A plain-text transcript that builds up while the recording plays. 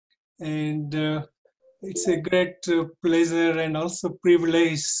And it's a great pleasure and also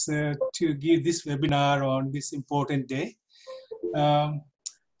privilege to give this webinar on this important day.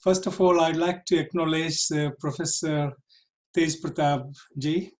 First of all, I'd like to acknowledge Professor Tej Pratap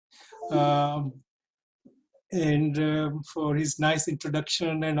ji and for his nice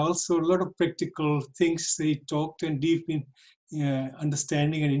introduction, and also a lot of practical things he talked and deep in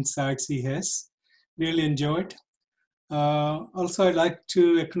understanding and insights he has. Really enjoyed. Also, I'd like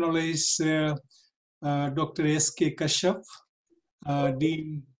to acknowledge Dr. S.K. Kashyap,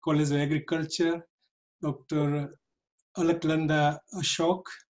 Dean, College of Agriculture, Dr. Alaklanda Ashok,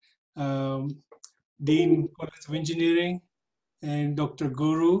 Dean, College of Engineering, and Dr.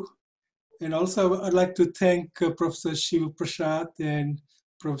 Guru. And also, I'd like to thank Professor Shiva Prasad and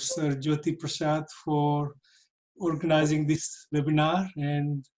Professor Jyoti Prasad for organizing this webinar,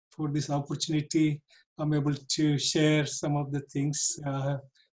 and for this opportunity I'm able to share some of the things I've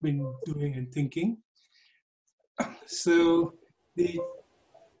been doing and thinking. So the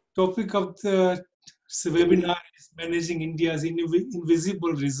topic of the webinar is managing India's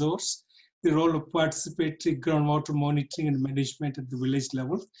invisible resource, the role of participatory groundwater monitoring and management at the village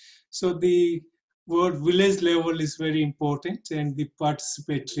level. So the word village level is very important, and the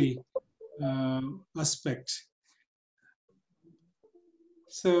participatory aspect.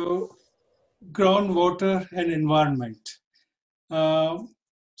 So groundwater and environment.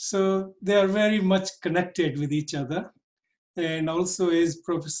 So they are very much connected with each other. And also, as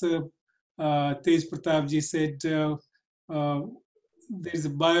Professor Tej Pratap ji said, there is a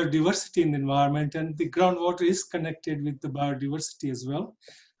biodiversity in the environment, and the groundwater is connected with the biodiversity as well.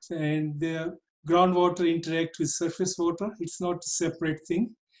 And the groundwater interact with surface water. It's not a separate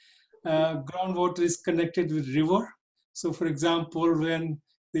thing. Groundwater is connected with river. So for example, when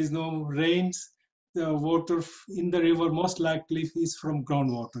there's no rains, the water in the river most likely is from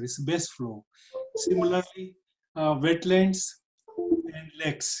groundwater. It's base flow. Similarly, wetlands and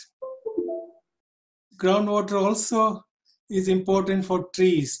lakes. Groundwater also is important for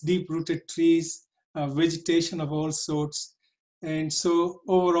trees, deep-rooted trees, vegetation of all sorts. And so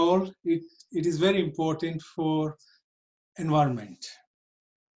overall, it is very important for environment.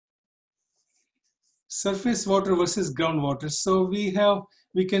 Surface water versus groundwater. So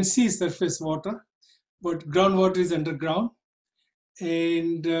we can see surface water, but groundwater is underground.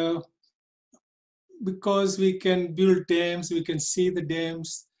 And because we can build dams, we can see the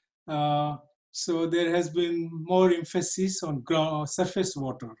dams. So there has been more emphasis on surface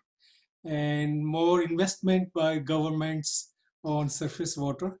water and more investment by governments on surface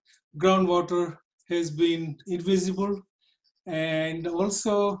water. Groundwater has been invisible, and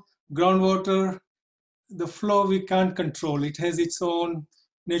also groundwater, the flow we can't control. It has its own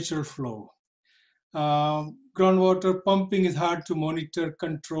natural flow. Groundwater pumping is hard to monitor,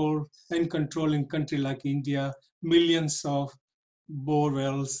 control in country like India, millions of bore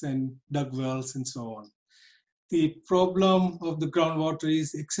wells and dug wells and so on. The problem of the groundwater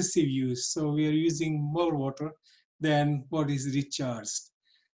is excessive use. So we are using more water than what is recharged.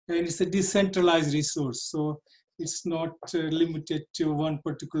 And it's a decentralized resource. So it's not limited to one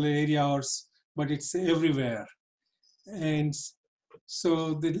particular area, but it's everywhere. And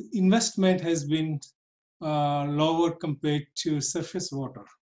so the investment has been lower compared to surface water.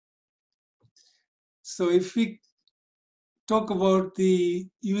 So if we talk about the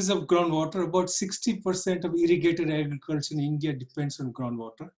use of groundwater, about 60% of irrigated agriculture in India depends on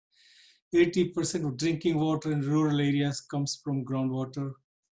groundwater. 80% of drinking water in rural areas comes from groundwater.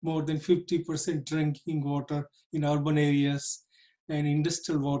 More than 50% drinking water in urban areas and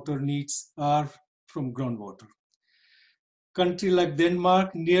industrial water needs are from groundwater. Country like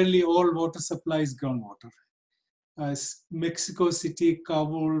Denmark, nearly all water supply is groundwater. Mexico City,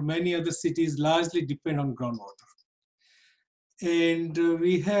 Kabul, many other cities largely depend on groundwater. And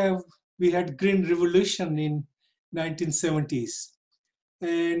we had green revolution in 1970s,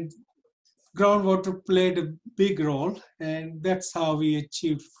 and groundwater played a big role, and that's how we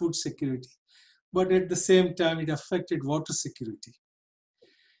achieved food security. But at the same time, it affected water security.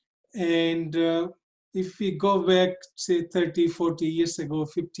 And if we go back, say 30, 40 years ago,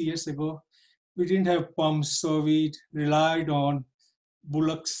 50 years ago, we didn't have pumps, so we relied on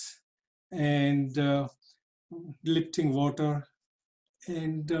bullocks and lifting water.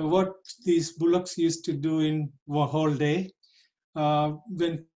 And what these bullocks used to do in a whole day,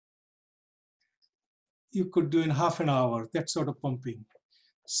 when you could do in half an hour, that sort of pumping.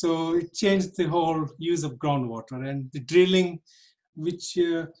 So it changed the whole use of groundwater, and the drilling, which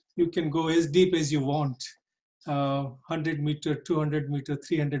you can go as deep as you want, 100 meter, 200 meter,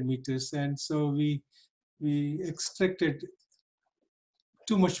 300 meters. And so we extracted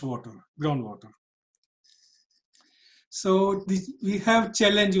too much water, groundwater. So we have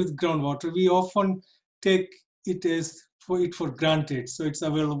challenge with groundwater. We often take it as for granted. So it's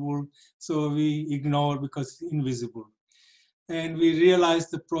available. So we ignore because it's invisible. And we realize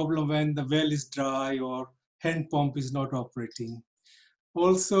the problem when the well is dry or hand pump is not operating.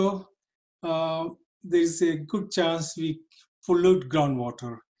 Also, there is a good chance we pollute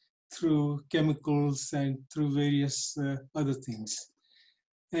groundwater through chemicals and through various other things.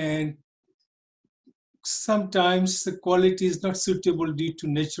 And sometimes the quality is not suitable due to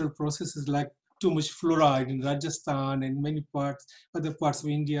natural processes like too much fluoride in Rajasthan and many other parts of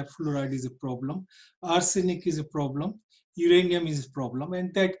India. Fluoride is a problem. Arsenic is a problem. Uranium is a problem,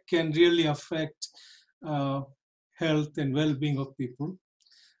 and that can really affect health and well-being of people.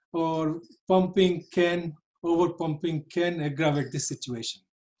 Or over pumping can aggravate the situation.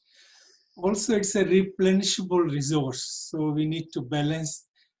 Also, it's a replenishable resource, so we need to balance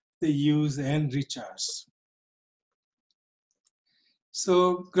the use and recharge.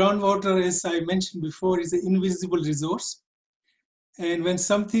 So groundwater, as I mentioned before, is an invisible resource. And when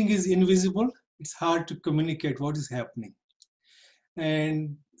something is invisible, it's hard to communicate what is happening.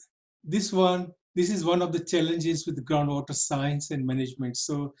 And this is one of the challenges with groundwater science and management.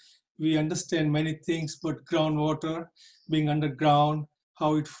 So we understand many things, but groundwater being underground,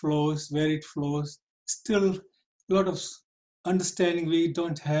 how it flows, where it flows, still a lot of understanding we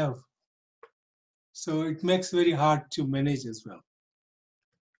don't have. So it makes very hard to manage as well.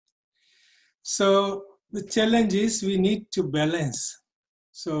 So the challenge is we need to balance.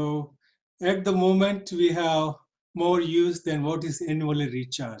 So at the moment we have more use than what is annually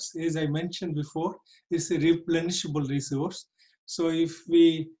recharged. As I mentioned before, it's a replenishable resource. So if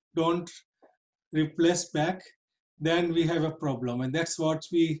we don't replace back, then we have a problem. And that's what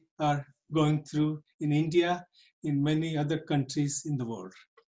we are going through in India, in many other countries in the world.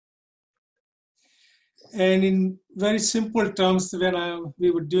 And in very simple terms, when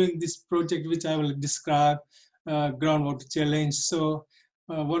we were doing this project, which I will describe, groundwater challenge. So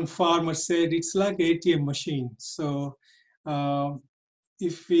one farmer said it's like ATM machine. So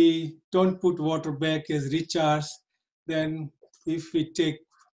if we don't put water back as recharge, then if we take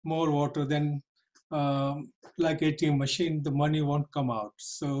more water, then like ATM machine, the money won't come out.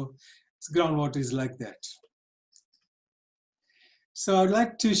 So groundwater is like that. So I'd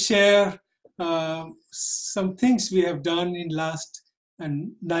like to share some things we have done in last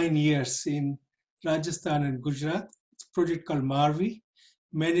 9 years in Rajasthan and Gujarat. It's a project called MARVI,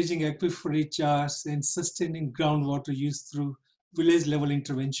 Managing Aquifer Recharge and Sustaining Groundwater Use Through Village Level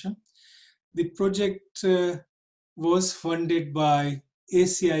Intervention. The project was funded by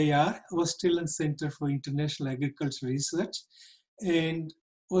ACIR, Australian Centre for International Agricultural Research, and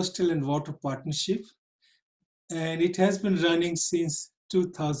Australian Water Partnership. And it has been running since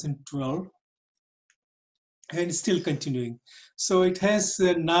 2012 and still continuing. So it has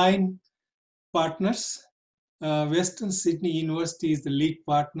 9 partners. Western Sydney University is the lead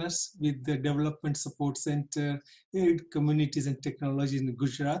partners with the Development Support Center, Communities and Technology in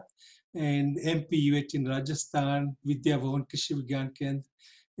Gujarat, and MPUAT in Rajasthan, Vidya Bhavan Krishi Vigyan Kendra,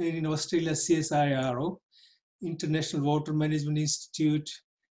 and in Australia, CSIRO, International Water Management Institute,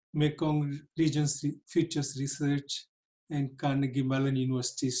 Mekong Regions Futures Research, and Carnegie Mellon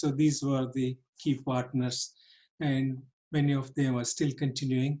University. So these were the key partners, and many of them are still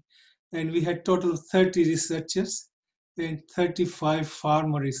continuing. And we had total 30 researchers and 35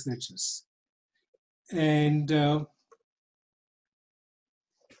 farmer researchers. And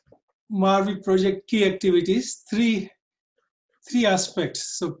MARVI project key activities, three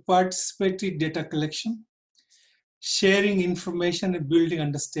aspects. So participatory data collection, sharing information and building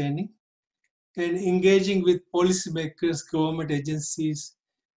understanding, and engaging with policymakers, government agencies,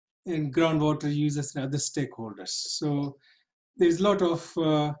 and groundwater users and other stakeholders. So there's a lot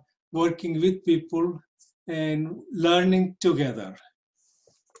of working with people and learning together.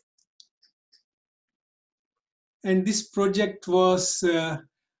 And this project was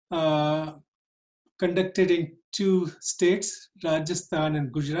conducted in 2 states, Rajasthan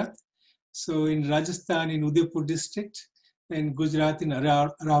and Gujarat. So in Rajasthan in Udaipur district and Gujarat in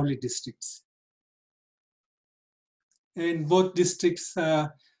Aravalli districts. And both districts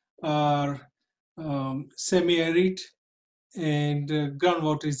are semi-arid, and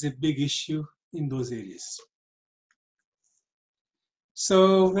groundwater is a big issue in those areas.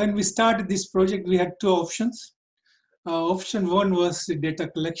 So when we started this project, we had 2 options. Option 1 was data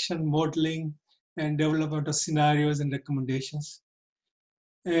collection, modeling, and development of scenarios and recommendations.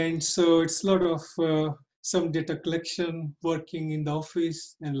 And so it's a lot of some data collection, working in the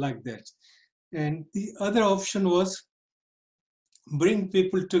office and like that. And the other option was bring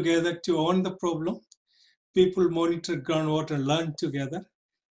people together to own the problem. People monitor groundwater, learn together,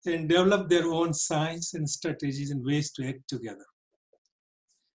 and develop their own science and strategies and ways to act together.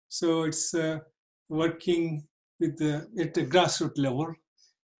 So it's working at the grassroots level.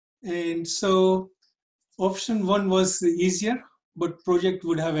 And so option one was easier, but project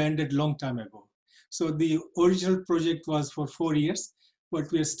would have ended long time ago. So the original project was for 4 years,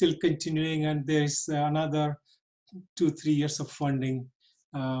 but we are still continuing, and there's another 2-3 years of funding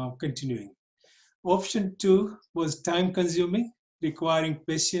continuing. Option two was time consuming, requiring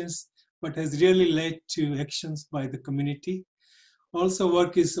patience, but has really led to actions by the community. Also,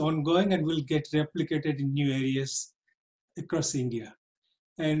 work is ongoing and will get replicated in new areas across India.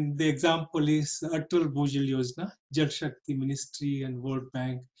 And the example is Atal Bhujal Yojana. Jal Shakti Ministry and World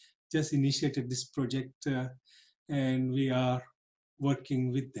Bank just initiated this project, and we are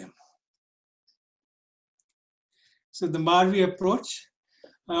working with them. So the MARVI approach.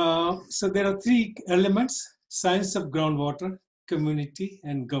 So there are three elements: science of groundwater, community,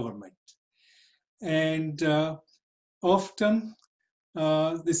 and government. And often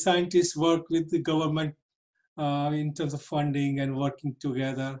the scientists work with the government in terms of funding and working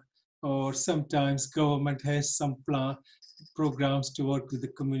together, or sometimes government has some programs to work with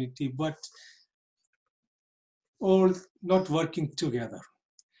the community, but all not working together.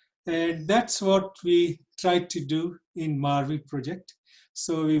 And that's what we tried to do in MARVI project.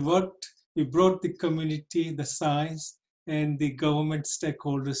 So we brought the community, the science, and the government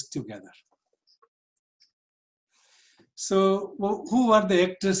stakeholders together. So who are the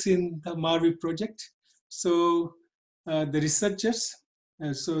actors in the MARVI project? So the researchers,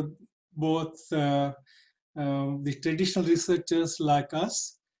 so both the traditional researchers like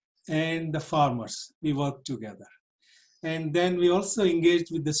us and the farmers, we work together. And then we also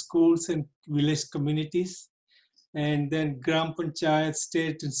engaged with the schools and village communities, and then Gram Panchayat,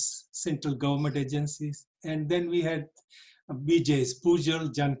 state and central government agencies. And then we had BJs,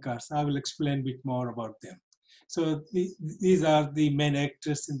 Bhujal Jankars. I will explain a bit more about them. So these are the main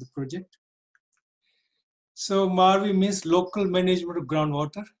actors in the project. So MARVI means local management of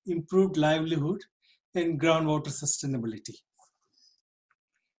groundwater, improved livelihood, and groundwater sustainability.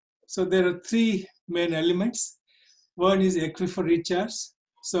 So there are three main elements. One is aquifer recharge.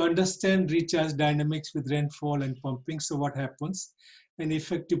 So understand recharge dynamics with rainfall and pumping. So what happens? And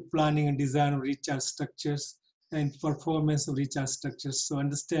effective planning and design of recharge structures and performance of recharge structures. So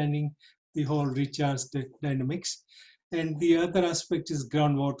understanding the whole recharge dynamics. And the other aspect is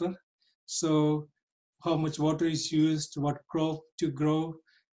groundwater. So how much water is used, what crop to grow,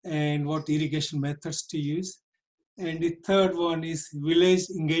 and what irrigation methods to use. And the third one is village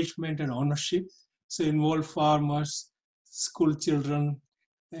engagement and ownership. So involve farmers, school children,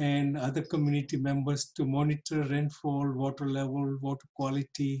 and other community members to monitor rainfall, water level, water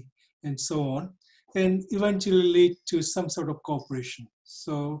quality, and so on, and eventually lead to some sort of cooperation.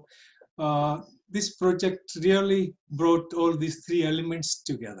 So this project really brought all these three elements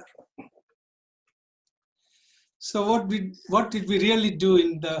together. So what did we really do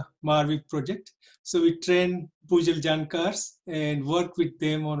in the MARVI project? So we trained Bhujal Jankars and work with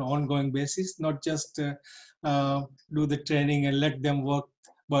them on an ongoing basis, not just do the training and let them work,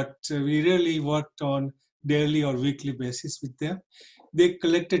 but we really worked on daily or weekly basis with them. They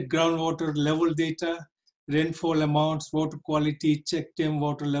collected groundwater level data, rainfall amounts, water quality, check dam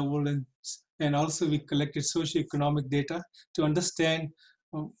water level, and also we collected socioeconomic data to understand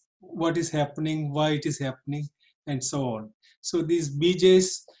what is happening, why it is happening, and so on. So these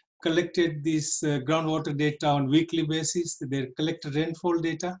BJs collected this groundwater data on weekly basis. They collected rainfall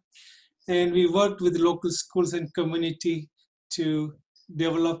data, and we worked with local schools and community to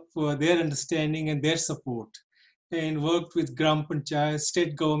develop their understanding and their support, and worked with Gram Panchayat,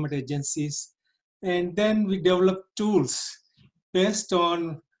 state government agencies. And then we developed tools based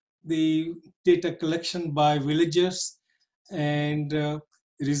on the data collection by villagers and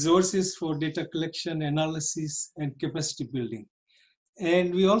resources for data collection, analysis, and capacity building.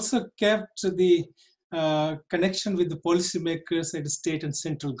 And we also kept the connection with the policymakers at the state and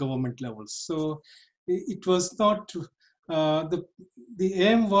central government levels. So it was not, the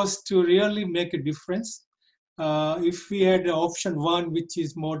aim was to really make a difference. If we had option one, which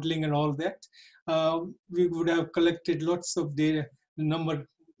is modeling and all that, we would have collected lots of data,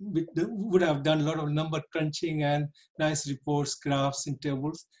 would have done a lot of number crunching and nice reports, graphs, and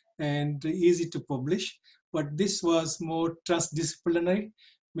tables, and easy to publish. But this was more transdisciplinary,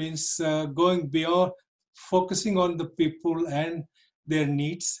 means going beyond, focusing on the people and their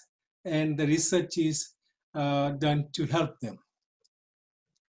needs, and the research is done to help them.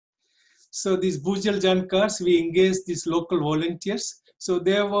 So these Bhujal Jankars, we engaged these local volunteers. So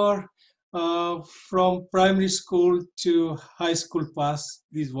they were from primary school to high school pass,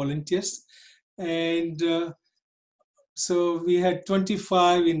 these volunteers. And so we had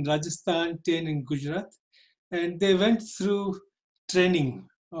 25 in Rajasthan, 10 in Gujarat. And they went through training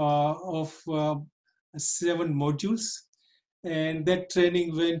of 7 modules. And that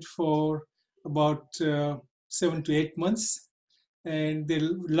training went for about 7 to 8 months. And they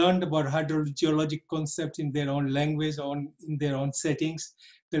learned about hydrogeologic concepts in their own language, in their own settings.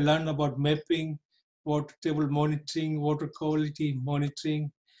 They learned about mapping, water table monitoring, water quality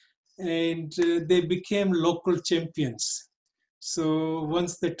monitoring, and they became local champions. So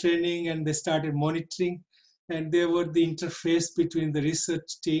once the training and they started monitoring, and they were the interface between the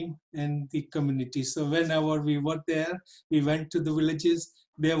research team and the community. So whenever we were there, we went to the villages,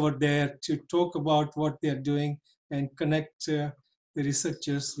 they were there to talk about what they're doing and connect the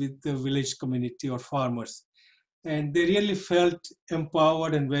researchers with the village community or farmers. And they really felt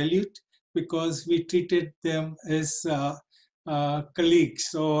empowered and valued because we treated them as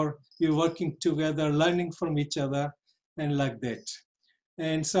colleagues, or we're working together, learning from each other, and like that.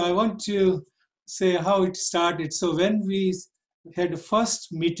 And so I want to say how it started. So when we had the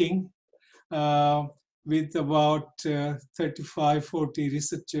first meeting uh, with about 35, 40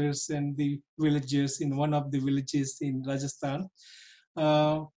 researchers and the villagers in one of the villages in Rajasthan,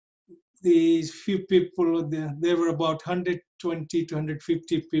 these few people, there were about 120 to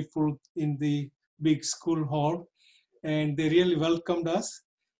 150 people in the big school hall, and they really welcomed us.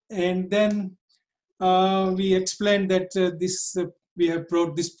 And then we explained that we have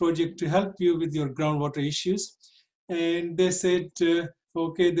brought this project to help you with your groundwater issues. And they said,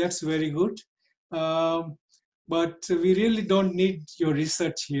 okay, that's very good. But we really don't need your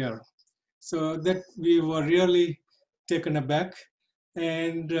research here. So that we were really taken aback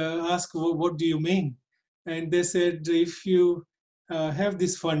and asked, well, what do you mean? And they said, if you have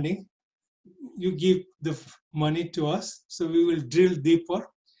this funding, you give the money to us, so we will drill deeper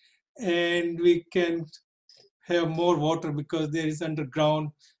and we can have more water because there is underground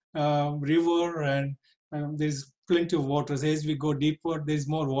river and there's plenty of water. So as we go deeper, there's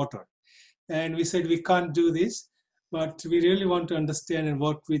more water. And we said, we can't do this, but we really want to understand and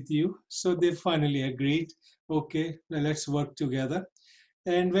work with you. So they finally agreed, okay, let's work together.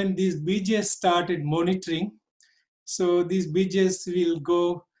 And when these BJs started monitoring, so these BJs will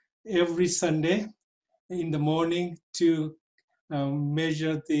go every Sunday in the morning to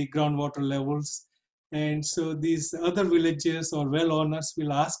measure the groundwater levels. And so these other villages or well owners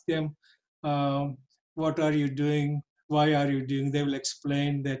will ask them, what are you doing? Why are you doing? They will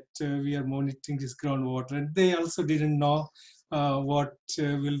explain that we are monitoring this groundwater. And they also didn't know what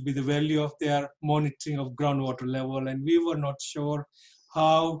will be the value of their monitoring of groundwater level. And we were not sure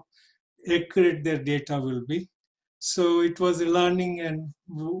how accurate their data will be. So it was a learning and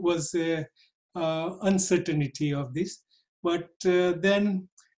was a uncertainty of this. But then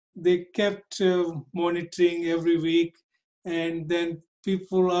they kept monitoring every week, and then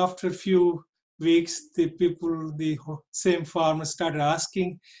people after a few weeks, the same farmers started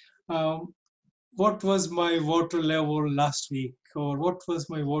asking, um, what was my water level last week, or what was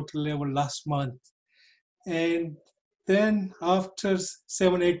my water level last month? And then after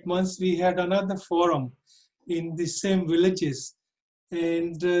 7, 8 months, we had another forum in the same villages.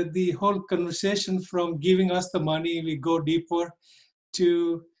 And the whole conversation from giving us the money, we go deeper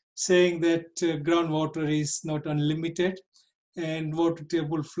to saying that groundwater is not unlimited and water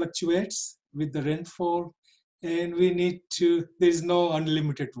table fluctuates with the rainfall. And we need to, there is no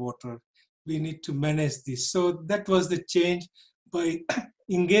unlimited water. We need to manage this. So that was the change by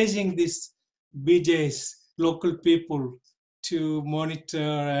engaging these BJs, local people, to monitor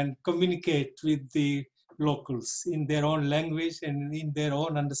and communicate with the locals in their own language and in their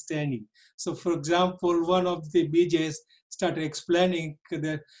own understanding. So for example, one of the BJs started explaining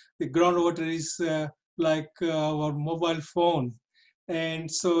that the groundwater is like our mobile phone.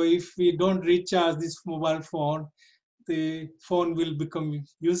 And so if we don't recharge this mobile phone, the phone will become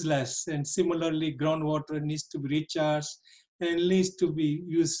useless. And similarly, groundwater needs to be recharged and needs to be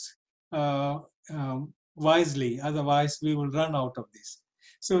used uh, wisely. Otherwise, we will run out of this.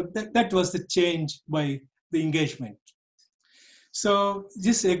 So that was the change by the engagement. So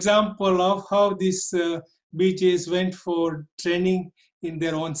this example of how these BJs went for training in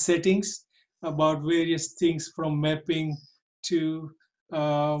their own settings about various things from mapping to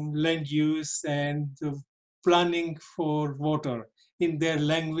land use and planning for water in their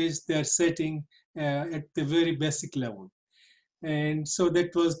language, their setting at the very basic level. And so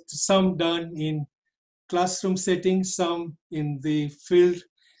that was some done in classroom settings, some in the field,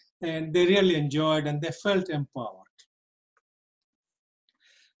 and they really enjoyed and they felt empowered.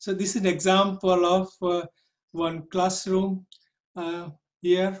 So this is an example of one classroom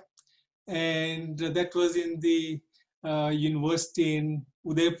here, and that was in the university in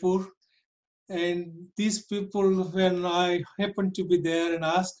Udaipur. And these people, when I happened to be there and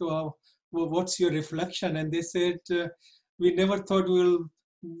asked, well, what's your reflection? And they said, we never thought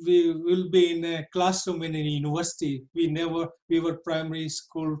we will be in a classroom in a university. We were primary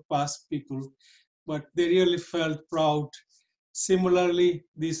school past people, but they really felt proud. Similarly,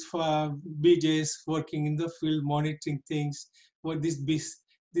 these BJs working in the field, monitoring things, what this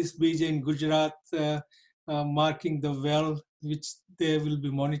BJ in Gujarat marking the well, which they will be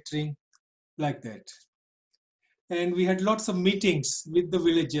monitoring, like that. And we had lots of meetings with the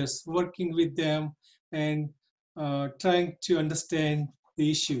villagers, working with them and trying to understand the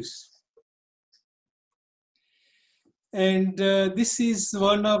issues. And this is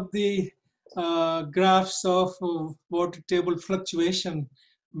one of the graphs of water table fluctuation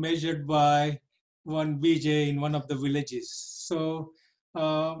measured by one BJ in one of the villages. So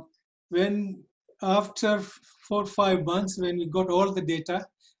when after 4 or 5 months, when we got all the data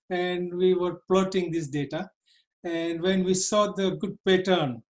and we were plotting this data, and when we saw the good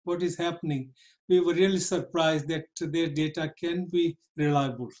pattern, what is happening, we were really surprised that their data can be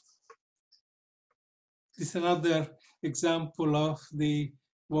reliable. This is another example of the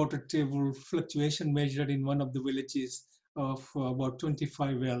water table fluctuation measured in one of the villages of about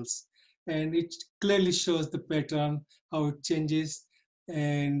 25 wells. And it clearly shows the pattern, how it changes,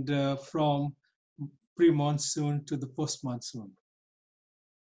 and from pre-monsoon to the post-monsoon.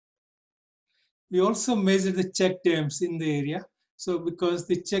 We also measure the check dams in the area. So because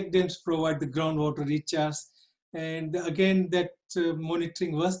the check dams provide the groundwater recharge, and again that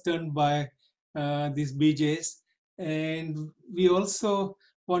monitoring was done by these BJs. And we also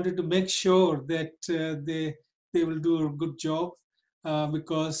wanted to make sure that they will do a good job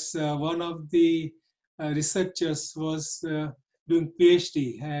because one of the researchers was doing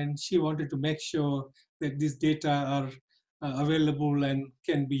PhD, and she wanted to make sure that these data are available and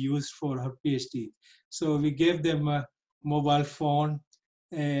can be used for her PhD. So we gave them a mobile phone,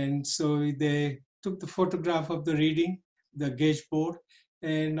 and so they took the photograph of the reading, the gauge board,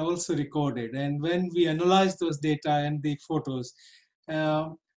 and also recorded. And when we analyzed those data and the photos,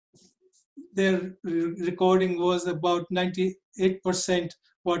 their recording was about 98%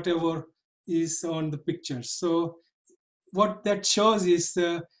 whatever is on the pictures. So what that shows is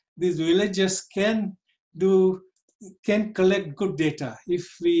these villagers can collect good data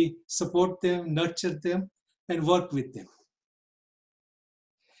if we support them, nurture them, and work with them.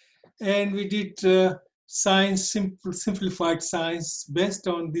 And we did simplified science based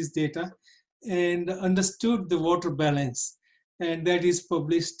on this data and understood the water balance. And that is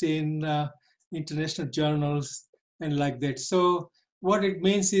published in international journals and like that. So what it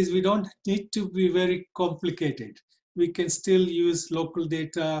means is we don't need to be very complicated. We can still use local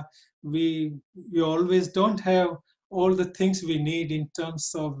data. We always don't have all the things we need in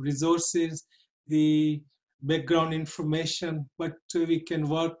terms of resources, the background information, but we can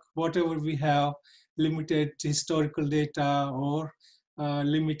work whatever we have, limited historical data or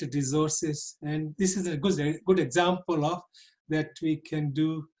limited resources. And this is a good example of that we can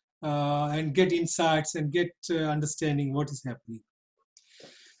do and get insights and get understanding what is happening.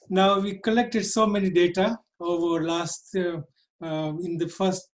 Now we collected so many data over last in the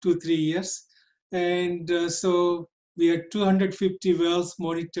first 2-3 years, and so we had 250 wells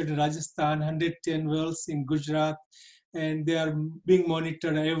monitored in Rajasthan, 110 wells in Gujarat, and they are being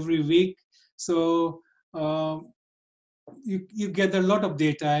monitored every week. So you get a lot of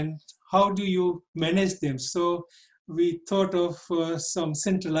data, and how do you manage them? So we thought of some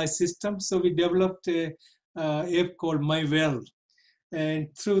centralized system. So we developed a app called My Well. And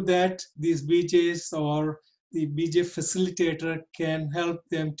through that, these BJs or the BJ facilitator can help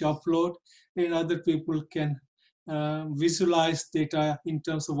them to upload, and other people can visualize data in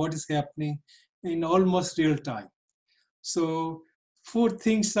terms of what is happening in almost real time. So 4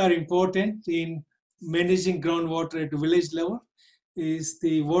 things are important in managing groundwater at the village level is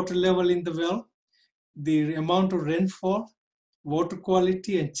the water level in the well, the amount of rainfall, water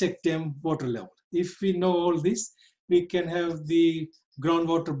quality, and check dam water level. If we know all this, we can have the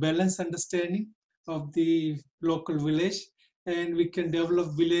groundwater balance understanding of the local village, and we can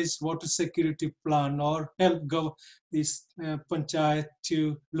develop village water security plan or help this panchayat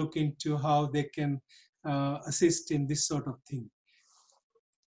to look into how they can assist in this sort of thing.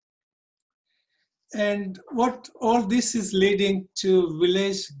 And what all this is leading to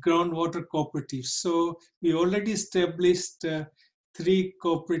village groundwater cooperatives. So we already established 3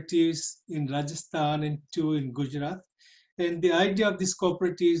 cooperatives in Rajasthan and 2 in Gujarat. And the idea of these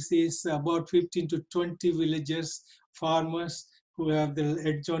cooperatives is about 15 to 20 villagers, farmers who have the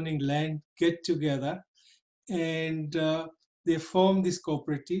adjoining land get together and they form this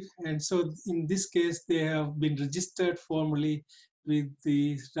cooperative. And so in this case, they have been registered formally with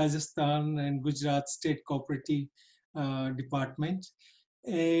the Rajasthan and Gujarat State Cooperative Department.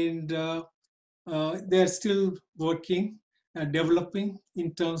 And they're still working and developing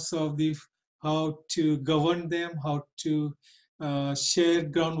in terms of the how to govern them, how to share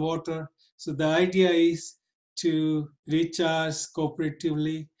groundwater. So the idea is to recharge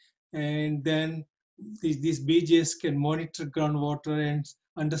cooperatively, and then these BJs can monitor groundwater and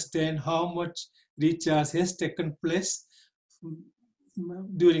understand how much recharge has taken place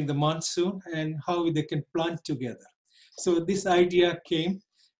during the monsoon and how they can plant together. So this idea came,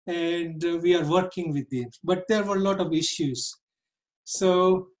 and we are working with it. But there were a lot of issues.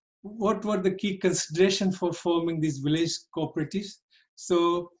 So what were the key considerations for forming these village cooperatives?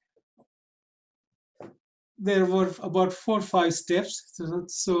 So there were about 4 or 5 steps.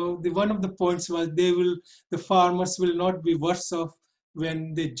 So the one of the points was the farmers will not be worse off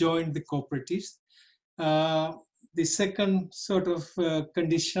when they join the cooperatives. The second sort of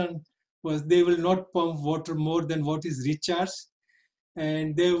condition was they will not pump water more than what is recharged,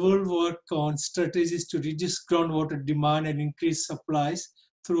 and they will work on strategies to reduce groundwater demand and increase supplies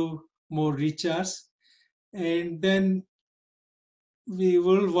through more recharge. And then we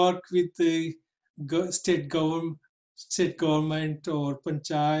will work with the state government or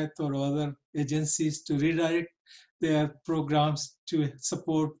panchayat or other agencies to redirect their programs to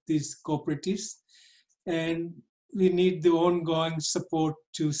support these cooperatives. And we need the ongoing support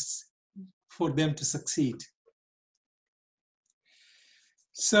for them to succeed.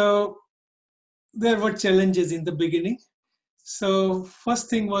 So there were challenges in the beginning. So first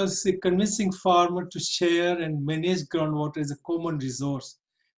thing was convincing farmer to share and manage groundwater as a common resource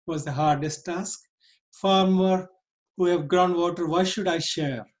was the hardest task. Farmer who have groundwater, why should I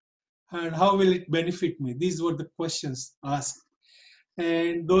share? And how will it benefit me? These were the questions asked.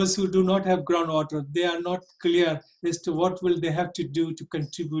 And those who do not have groundwater, they are not clear as to what will they have to do to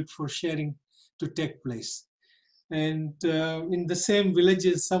contribute for sharing to take place. And in the same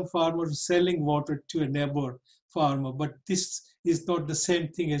villages, some farmers are selling water to a neighbor farmer, but this is not the same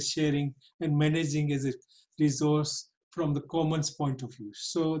thing as sharing and managing as a resource from the commons point of view.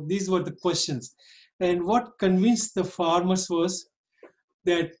 So these were the questions. And what convinced the farmers was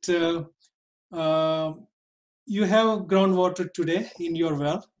that you have groundwater today in your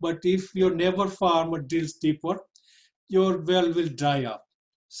well, but if your neighbor farmer drills deeper, your well will dry up.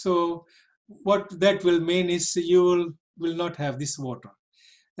 So what that will mean is you will not have this water.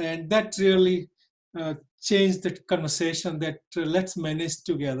 And that really changed the conversation that let's manage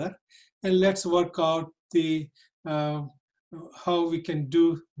together and let's work out the how we can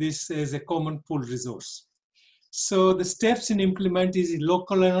do this as a common pool resource. So the steps in implement is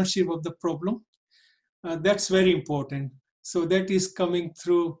local ownership of the problem. That's very important. So that is coming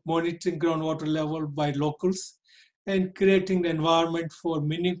through monitoring groundwater level by locals and creating the environment for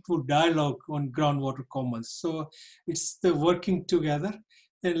meaningful dialogue on groundwater commons. So it's the working together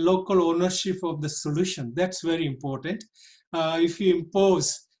and local ownership of the solution. That's very important. If you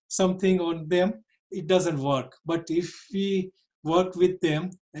impose something on them, it doesn't work. But if we work with them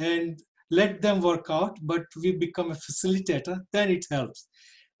and let them work out, but we become a facilitator, then it helps.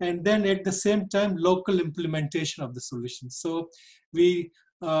 And then at the same time, local implementation of the solution. So the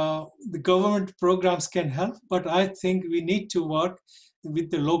government programs can help, but I think we need to work with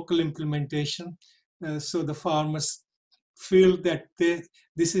the local implementation so the farmers feel that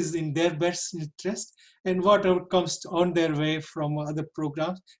this is in their best interest, and whatever comes on their way from other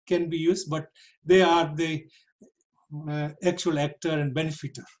programs can be used, but they are the actual actor and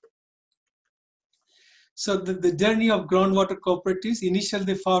benefitor. So the journey of groundwater cooperatives, initially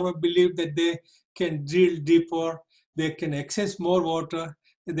the farmer believed that they can drill deeper, they can access more water,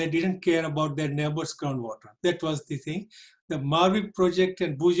 and they didn't care about their neighbors' groundwater. That was the thing. The MARVI project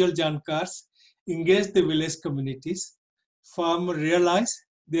and Bhujal Jankars engaged the village communities. Farmers realized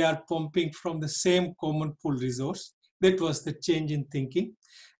they are pumping from the same common pool resource. That was the change in thinking.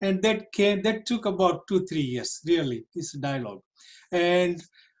 And that took about 2-3 years, really, this dialogue. And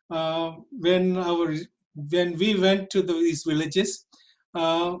when we went to these villages,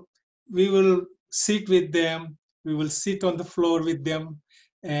 we will sit with them, we will sit on the floor with them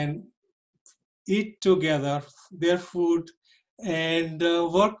and eat together their food and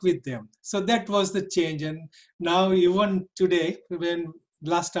work with them. So that was the change. And now even today, when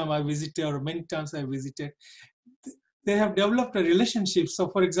last time I visited or many times I visited, they have developed a relationship. So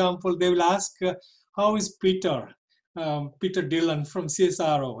for example, they will ask, how is Peter? Peter Dillon from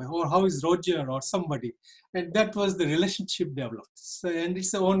CSRO, or how is Roger or somebody? And that was the relationship developed. So, and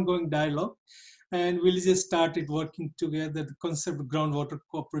it's an ongoing dialogue. And villages started working together. The concept of groundwater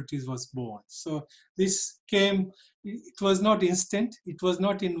cooperatives was born. So this came, it was not instant. It was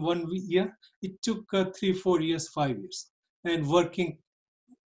not in 1 year. It took 3, 4 years, 5 years, and working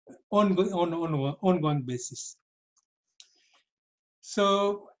on ongoing basis.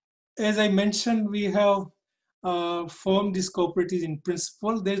 So as I mentioned, we have formed these cooperatives in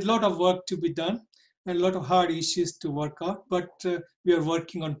principle. There's a lot of work to be done and a lot of hard issues to work out, but we are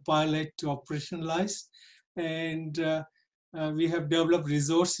working on pilot to operationalize. And we have developed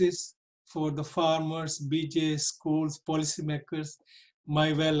resources for the farmers, BJs, schools, policymakers,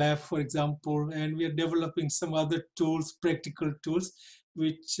 MyWell app, for example, and we are developing some other tools, practical tools,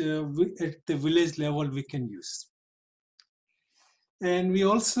 which at the village level we can use. And we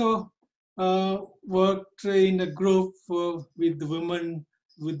also worked in a group with the women,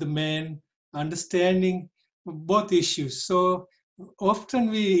 with the men, understanding both issues. So often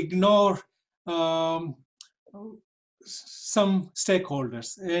we ignore some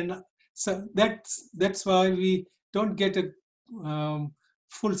stakeholders, and so that's why we don't get a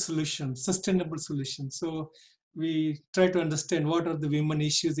full solution, sustainable solution. So we try to understand what are the women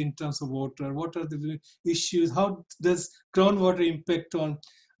issues in terms of water, what are the issues, how does groundwater impact on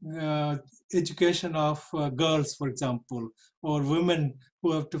education of girls, for example, or women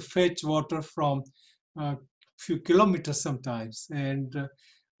who have to fetch water from a few kilometers sometimes, and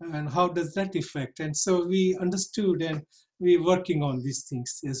how does that affect? And so we understood, and we're working on these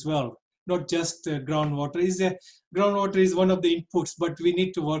things as well. Not just groundwater. Groundwater is one of the inputs, but we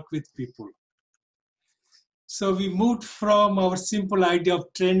need to work with people. So we moved from our simple idea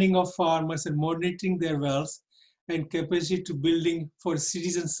of training of farmers and monitoring their wells and capacity to building for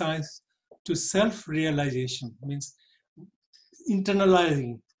citizen science to self-realization, means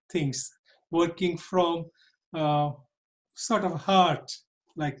internalizing things, working from sort of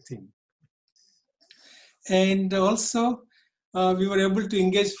heart-like thing. And also, we were able to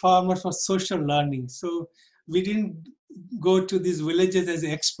engage farmers for social learning. So we didn't go to these villages as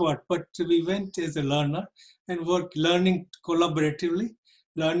an expert, but we went as a learner and worked learning collaboratively,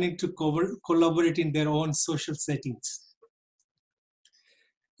 learning to collaborate in their own social settings.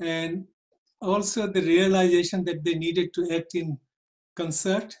 And also the realization that they needed to act in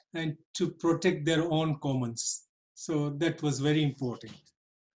concert and to protect their own commons. So that was very important.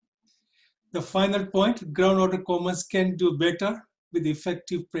 The final point, groundwater commons can do better with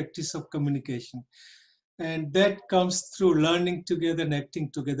effective practice of communication. And that comes through learning together and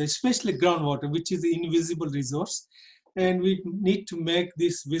acting together, especially groundwater, which is the invisible resource. And we need to make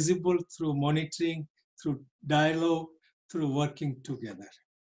this visible through monitoring, through dialogue, through working together.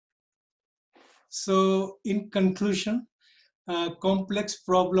 So in conclusion, a complex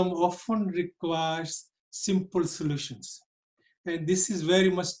problem often requires simple solutions. And this is very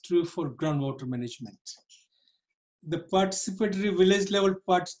much true for groundwater management. The participatory village level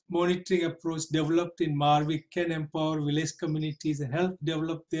monitoring approach developed in MARVI can empower village communities and help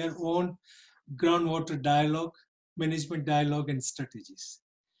develop their own groundwater dialogue, management dialogue, and strategies.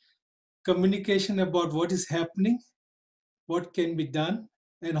 Communication about what is happening, what can be done,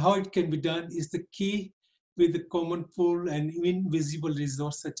 and how it can be done is the key with the common pool and invisible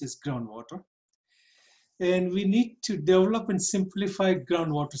resource such as groundwater. And we need to develop and simplify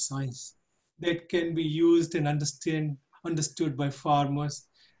groundwater science that can be used and understood by farmers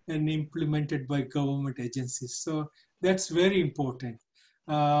and implemented by government agencies. So that's very important.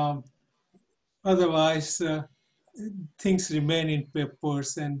 Otherwise, things remain in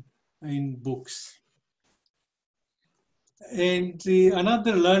papers and in books. And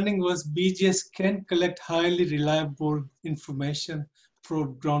another learning was BGS can collect highly reliable information for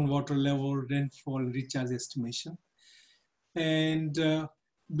groundwater level, rainfall, recharge estimation. And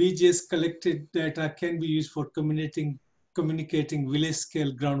BGS collected data can be used for communicating village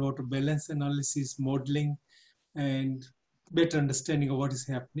scale groundwater balance analysis, modeling, and better understanding of what is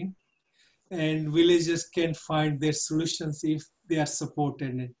happening. And villagers can find their solutions if they are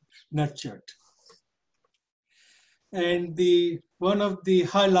supported and nurtured. And one of the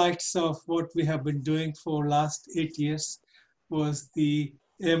highlights of what we have been doing for last 8 years was the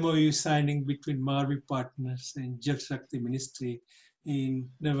MOU signing between MARVI partners and Jal Shakti Ministry in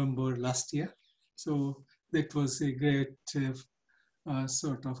November last year. So that was a great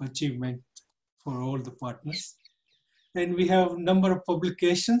sort of achievement for all the partners. And we have a number of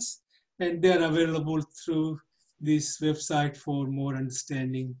publications, and they are available through this website for more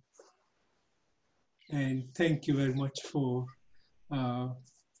understanding. And thank you very much for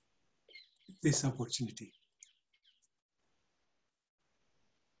this opportunity.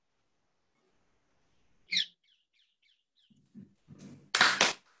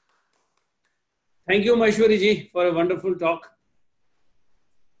 Thank you, Maheshwari ji, for a wonderful talk.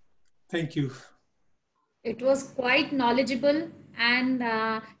 Thank you. It was quite knowledgeable, and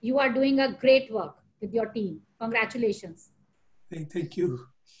you are doing a great work with your team. Congratulations. Thank you.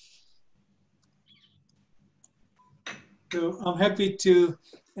 So I'm happy to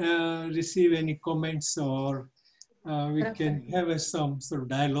receive any comments, or we can have some sort of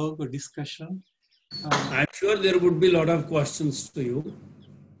dialogue or discussion. I'm sure there would be a lot of questions to you.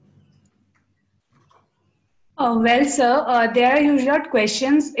 Well, sir, there are usually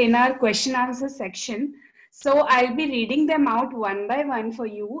questions in our question answer section. So I'll be reading them out one by one for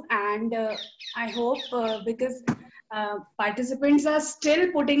you. And I hope because participants are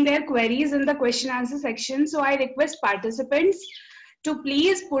still putting their queries in the question answer section. So I request participants to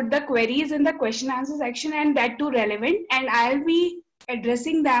please put the queries in the question answer section, and that too relevant. And I'll be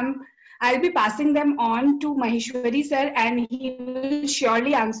addressing them. I'll be passing them on to Maheshwari sir, and he will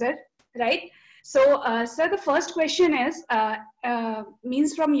surely answer, right? So, sir, the first question is,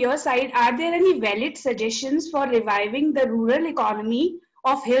 means from your side, are there any valid suggestions for reviving the rural economy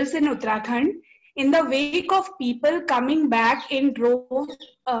of hills in Uttarakhand in the wake of people coming back in droves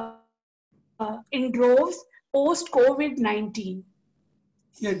post-COVID-19?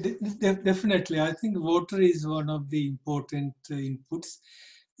 Yeah, definitely. I think water is one of the important inputs.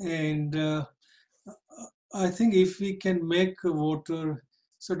 And I think if we can make water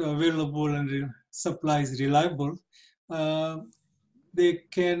sort of available and supplies reliable, they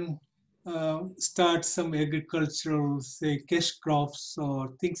can start some agricultural, say, cash crops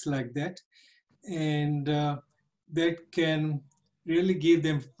or things like that. And that can really give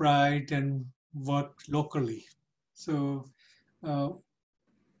them pride and work locally. So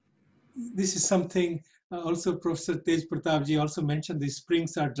this is something also Professor Tej Pratap ji also mentioned. The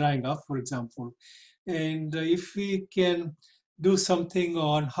springs are drying up, for example. And if we can do something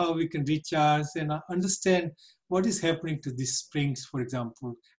on how we can recharge and understand what is happening to these springs, for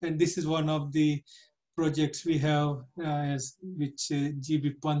example. And this is one of the projects we have, which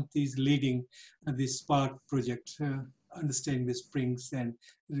GBPUAT is leading, this SPARK project, understanding the springs and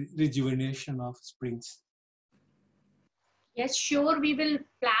rejuvenation of springs. Yes, sure. We will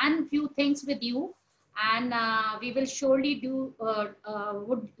plan few things with you, and we will surely do.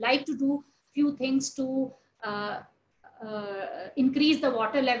 Would like to do few things to increase the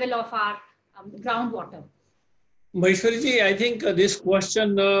water level of our groundwater. Maheshwari ji, I think this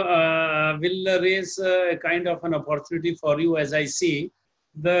question will raise a kind of an opportunity for you. As I see,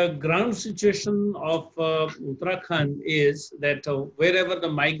 the ground situation of Uttarakhand is that wherever the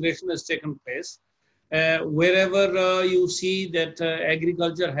migration has taken place, wherever you see that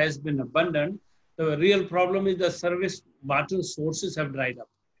agriculture has been abundant, the real problem is the service water sources have dried up.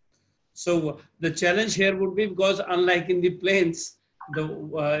 So the challenge here would be, because unlike in the plains, the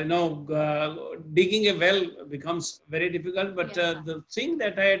digging a well becomes very difficult. But the thing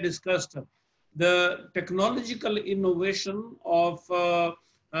that I had discussed, the technological innovation of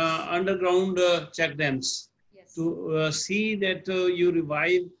underground check dams, to see that you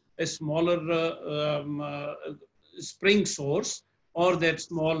revive a smaller spring source or that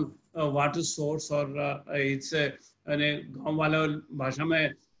small water source, or it's गाँव वाला भाषा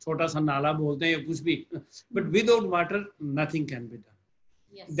में छोटा सा नाला बोलते हैं या कुछ भी, but without water nothing can be done.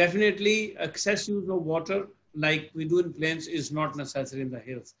 Yes. Definitely excess use of water like we do in plains is not necessary in the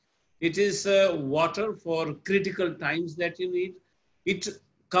hills. It is water for critical times that you need. It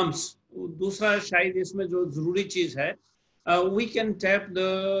comes. दूसरा शायद इसमें जो जरूरी चीज है, we can tap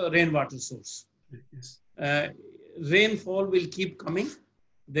the rainwater source. Yes. Rainfall will keep coming.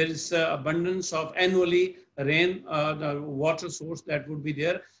 There is abundance of annually rain, the water source that would be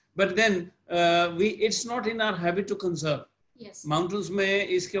there. But then it's not in our habit to conserve. Yes. Mountains में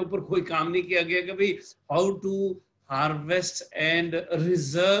इसके ऊपर कोई काम नहीं किया गया कि भाई how to harvest and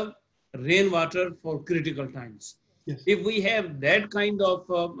reserve rainwater for critical times. Yes. If we have that kind of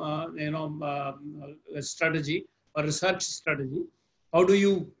strategy or research strategy, how do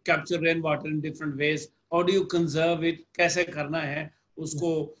you capture rainwater in different ways? How do you conserve it? कैसे करना है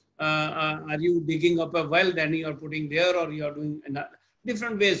उसको? Are you digging up a well, then you are putting there, or you are doing in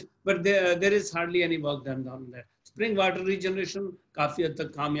different ways? But there is hardly any work done down there. Spring water regeneration काफी हद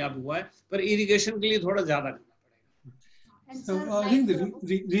तक कामयाब हुआ है, पर irrigation के लिए थोड़ा ज़्यादा करना पड़ेगा. So I think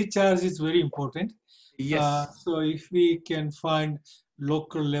the recharge is very important. Yes. So if we can find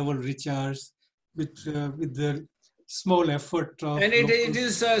local level recharge with the small effort of And it local-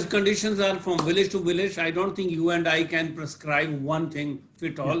 is conditions are from village to village. I don't think you and I can prescribe one thing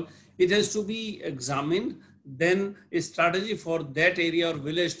fit all. It has to be examined. Then a strategy for that area or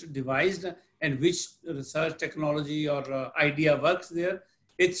village devised, and which research technology or idea works there.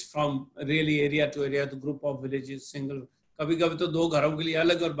 It's from really area to area, the group of villages, single. कभी-कभी तो दो घरों के लिए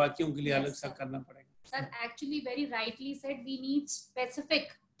अलग और बाकियों के लिए अलग सा करना पड़ेगा. Sir, actually very rightly said, we need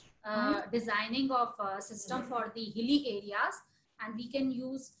specific designing of system for the hilly areas, and we can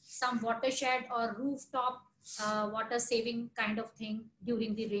use some watershed or rooftop water saving kind of thing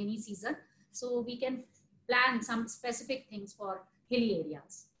during the rainy season. So we can plan some specific things for hilly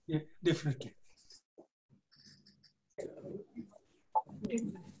areas. Yeah, definitely.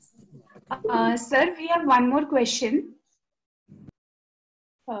 Sir, we have one more question.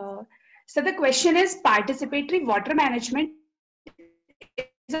 So the question is, participatory water management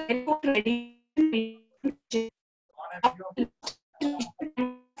is a very good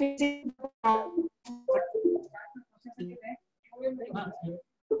tradition.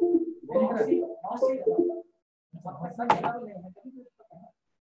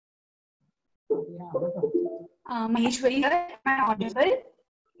 Maheshwari, am I audible?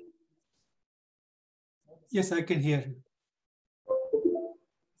 Yes, I can hear you.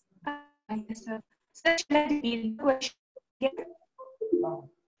 Yes, sir. Sir, shall I repeat the question again?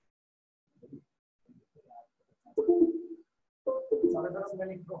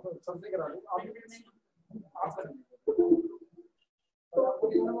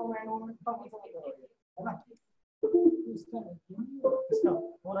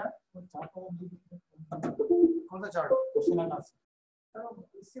 कौन सा chart question and answer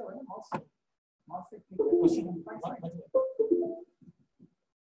इससे हो ना mouse से question ऐसा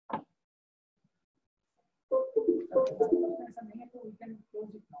नहीं है तो we can close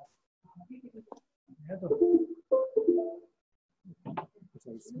it now है तो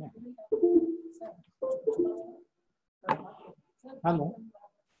hello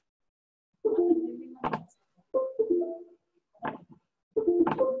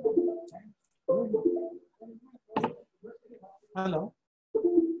Hello.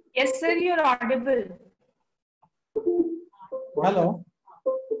 Yes, sir, you're audible. Hello.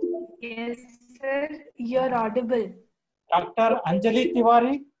 Yes, sir, you're audible. Dr. Anjali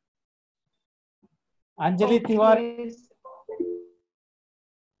Tiwari. Anjali Tiwari. Yes.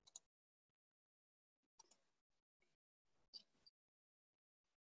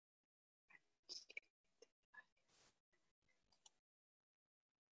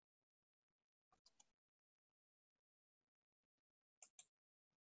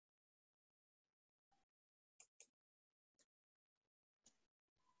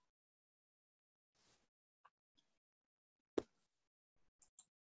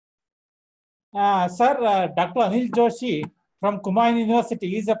 Sir, Dr. Anil Joshi from Kumaon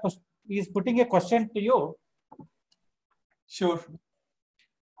University is putting a question to you. Sure.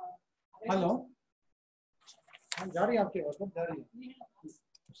 Hello.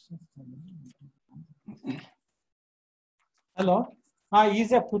 Hello. He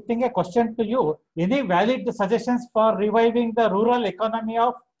is putting a question to you. Any valid suggestions for reviving the rural economy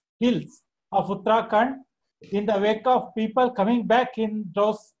of hills of Uttarakhand in the wake of people coming back in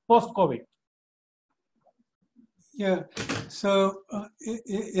those post-COVID? Yeah, so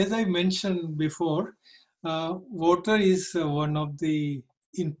as I mentioned before, water is one of the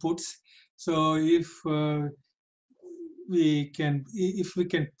inputs. So if we can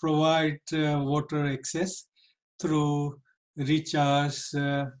provide water access through recharge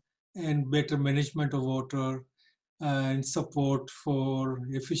and better management of water and support for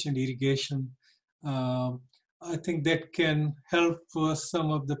efficient irrigation, I think that can help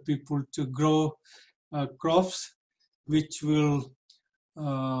some of the people to grow crops, which will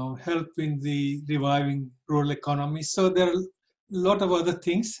help in the reviving rural economy. So there are a lot of other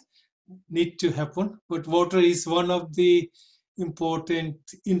things need to happen, but water is one of the important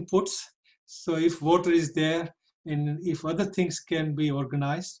inputs. So if water is there and if other things can be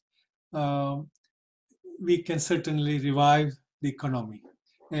organized, we can certainly revive the economy.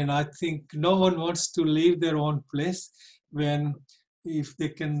 And I think no one wants to leave their own place if they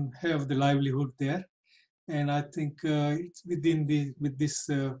can have the livelihood there. And I think it's with this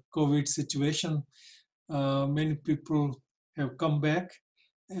COVID situation, many people have come back,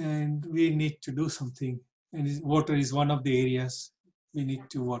 and we need to do something. And water is one of the areas we need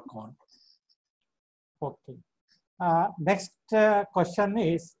to work on. Okay. Next question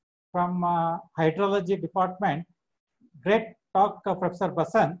is from hydrology department. Great talk, Professor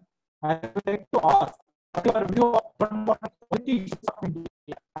Basant. I would like to ask what your view of groundwater quality issues of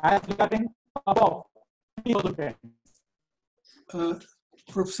India as we are in above pollutants.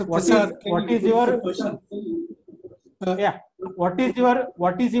 Professor What is Prasad, what is your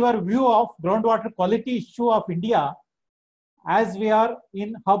what is your view of groundwater quality issue of India, as we are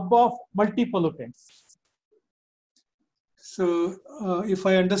in hub of multi-pollutants? So, if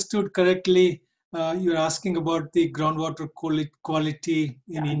I understood correctly, you're asking about the groundwater quality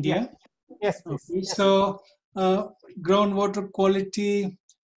in India. Yes, please. Okay. So, groundwater quality,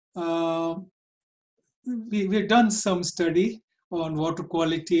 we've done some study on water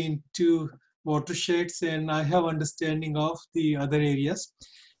quality in 2 watersheds, and I have understanding of the other areas.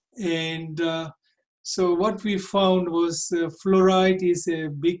 And so what we found was fluoride is a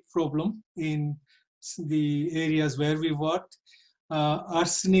big problem in the areas where we worked.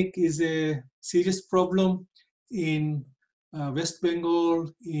 Arsenic is a serious problem in West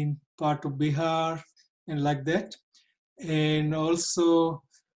Bengal, in part of Bihar, and like that. And also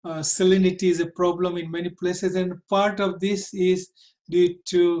salinity is a problem in many places, and part of this is due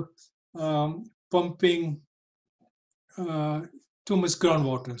to pumping too much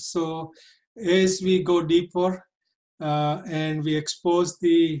groundwater. So as we go deeper and we expose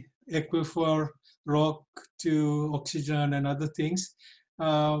the aquifer rock to oxygen and other things,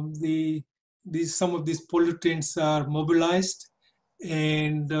 some of these pollutants are mobilized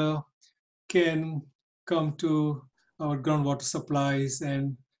and can come to our groundwater supplies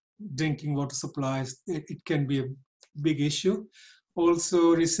and drinking water supplies. It can be a big issue.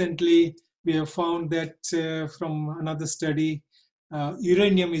 Also, recently we have found that from another study,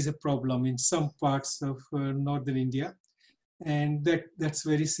 uranium is a problem in some parts of northern India, and that's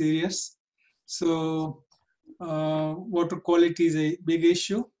very serious. So water quality is a big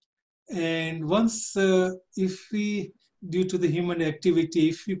issue. And once, if we, due to the human activity,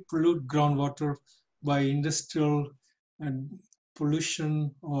 if we pollute groundwater by industrial and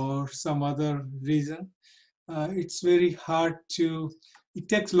pollution or some other reason, it's very hard to, it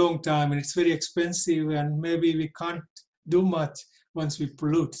takes a long time and it's very expensive, and maybe we can't do much once we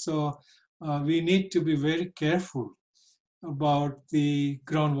pollute. So we need to be very careful about the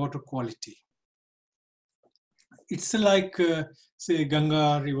groundwater quality. It's like, say,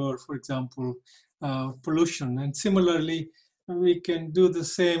 Ganga River, for example, pollution. And similarly, we can do the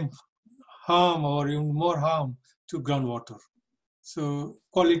same harm or even more harm to groundwater. So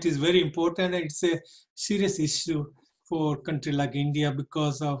quality is very important, and it's a serious issue for a country like India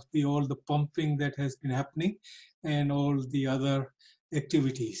because of all the pumping that has been happening and all the other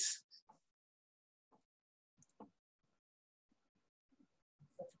activities.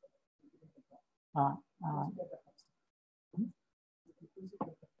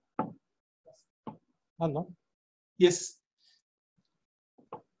 Hello. Yes.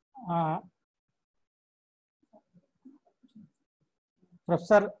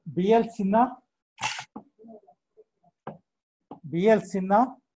 Professor B.L. Sinha. B.L.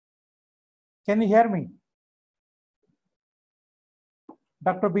 Sinha. Can you hear me?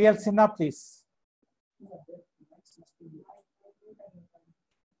 Dr. B.L. Sinha, please.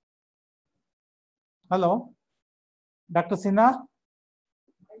 Hello. Dr. Sinha.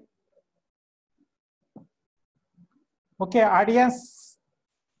 Okay, audience.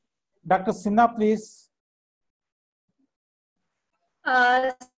 Dr. Sinha, please.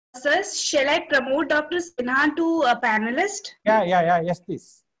 Sir, shall I promote Dr. Sinha to a panelist? Yeah, yes,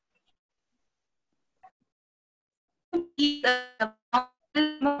 please.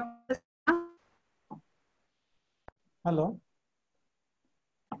 Hello.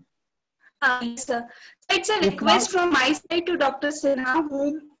 Yes, sir. So it's a request from my side to Dr. Sinha,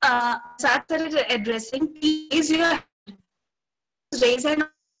 whom started addressing. Please raise hand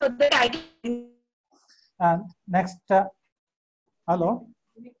so that I can. Next. Hello.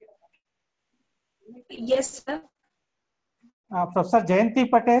 Yes, sir. Professor Jayanti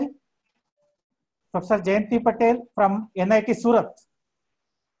Patel. Professor Jayanti Patel from NIT Surat.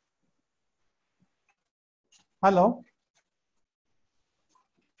 Hello.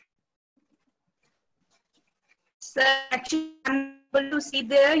 Sir, actually, I'm able to see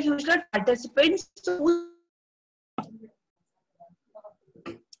there are usual participants. So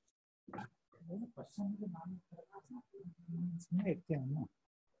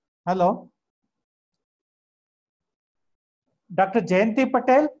Hello. Dr. Jayanti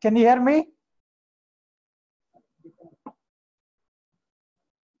Patel, can you hear me?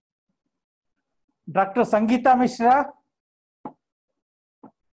 Dr. Sangeeta Mishra.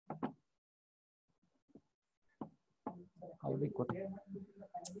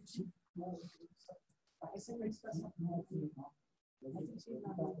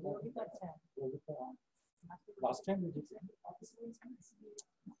 Last time we did.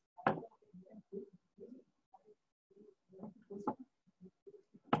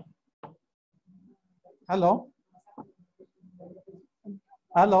 Hello?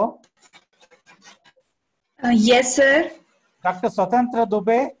 Hello? Yes, sir. Dr. Swatantra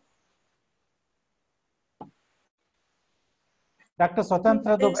Dubey? Dr.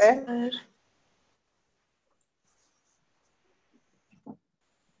 Swatantra Yes, Dubey? sir.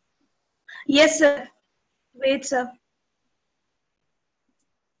 Yes, sir. Wait, sir.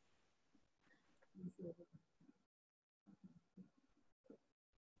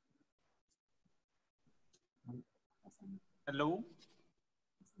 Hello.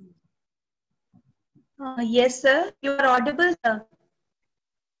 Yes, sir. You are audible, sir.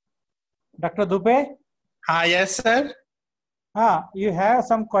 Dr. Dubey? Yes, sir. You have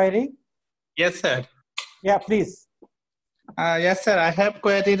some query? Yes, sir. Yeah, please. Yes, sir. I have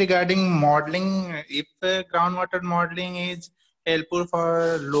query regarding modeling. If groundwater modeling is helpful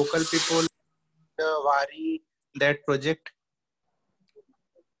for local people, vary that project.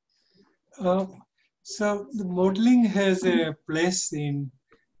 So the modeling has a place in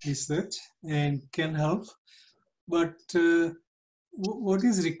research and can help, but what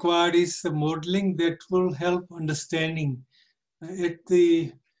is required is a modeling that will help understanding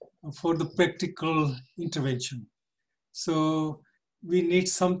for the practical intervention. So we need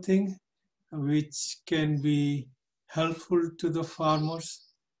something which can be helpful to the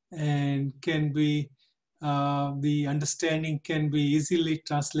farmers and can be the understanding can be easily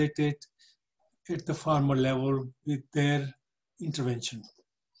translated at the farmer level with their intervention.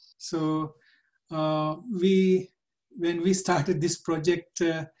 So when we started this project,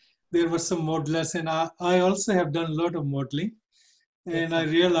 there were some modelers, and I also have done a lot of modeling, and I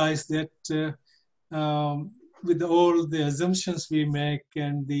realized that with all the assumptions we make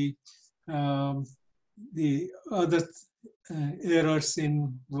and the other errors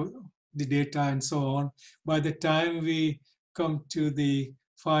in the data and so on, by the time we come to the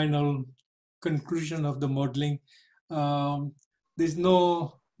final conclusion of the modeling, there's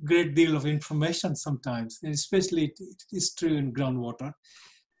no great deal of information sometimes, and especially it is true in groundwater.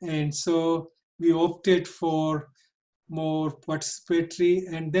 And so we opted for more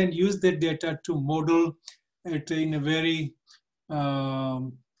participatory and then use that data to model it in a very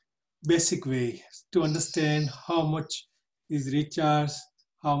basic way to understand how much is recharge,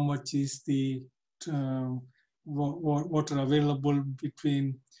 how much is the water available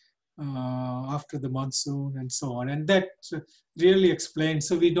between after the monsoon and so on. And that really explains.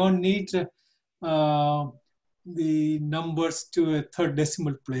 So we don't need the numbers to a third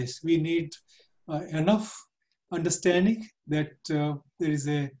decimal place. We need enough understanding that there is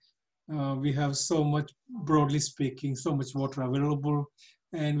we have so much, broadly speaking, so much water available,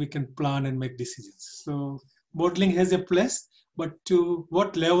 and we can plan and make decisions. So modeling has a place, but to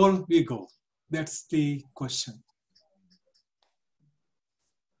what level we go, that's the question.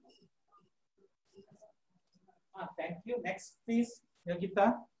 Thank you. Next, please,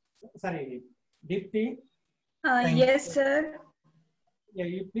 Yogita. Sorry, Deepti. Yes, sir. Yeah,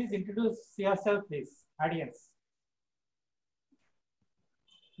 you please introduce yourself, please, audience.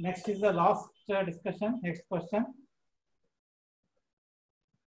 Next is the last discussion. Next question.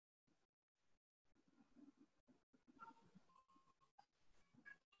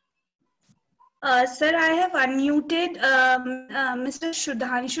 Sir, I have unmuted Mr.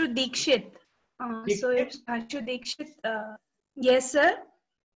 Sudhanshu Dikshit. So if Sudhanshu Dikshit, yes, sir.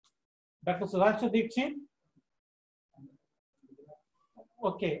 Dr. Sudhanshu Dikshit.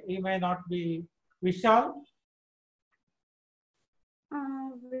 Okay, he may not be. Vishal.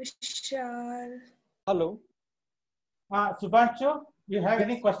 Vishal. Hello. Subhanshu, you have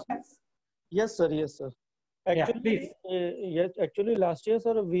any questions? Yes, sir. Yes, sir. Actually, yeah, yes. Actually, last year,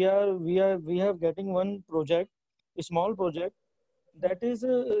 sir, we have getting one project, a small project, that is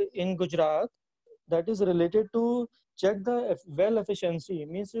in Gujarat, that is related to check the well efficiency.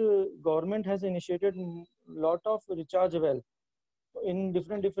 Means government has initiated lot of recharge well in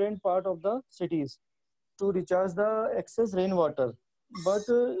different part of the cities to recharge the excess rainwater. But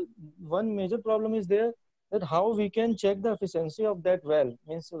one major problem is there, that how we can check the efficiency of that well,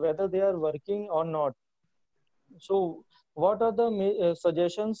 means whether they are working or not. So what are the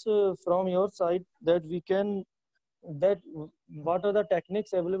suggestions from your side that we can, what are the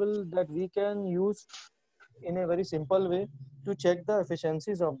techniques available that we can use in a very simple way to check the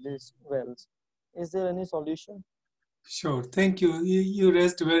efficiencies of these wells? Is there any solution? Sure, thank you. You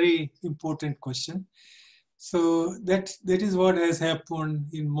raised a very important question. So that is what has happened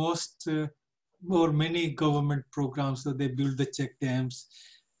in most or many government programs. So they build the check dams,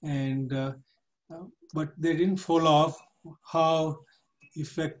 and but they didn't follow up how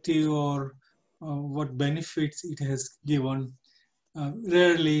effective or what benefits it has given.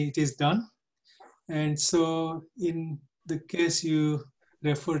 Rarely it is done, And so in the case you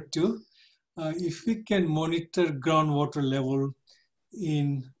referred to, if we can monitor groundwater level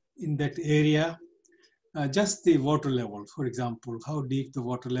in that area, just the water level, for example, how deep the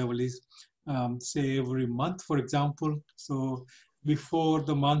water level is, say every month, for example. So before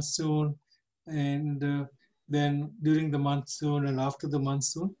the monsoon and then during the monsoon and after the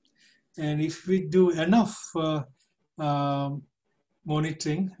monsoon. And if we do enough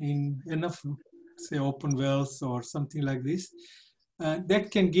monitoring in enough, say, open wells or something like this, that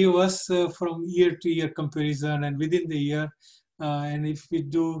can give us from year to year comparison and within the year. And if we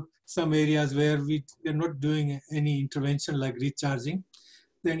do some areas where we are not doing any intervention like recharging,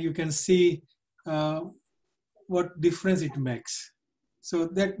 then you can see what difference it makes. So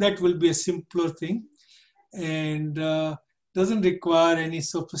that will be a simpler thing, and doesn't require any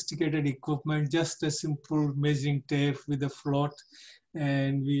sophisticated equipment, just a simple measuring tape with a float,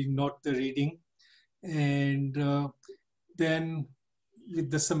 and we note the reading. And then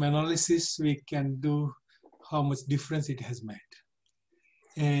with some analysis, we can do how much difference it has made.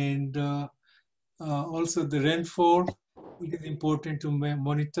 And also the rainfall, it is important to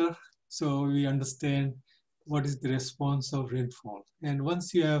monitor, so we understand what is the response of rainfall. And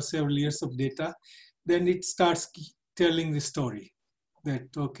once you have several years of data, then it starts telling the story that,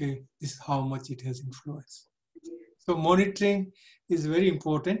 okay, this is how much it has influenced. So monitoring is very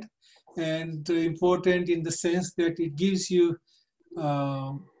important, and important in the sense that it gives you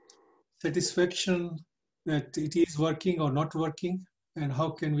satisfaction that it is working or not working, and how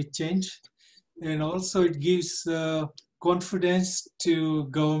can we change. And also it gives confidence to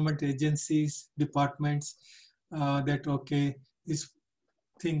government agencies, departments, that, okay, this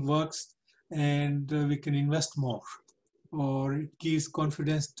thing works and we can invest more. Or it gives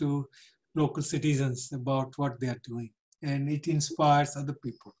confidence to local citizens about what they are doing, and it inspires other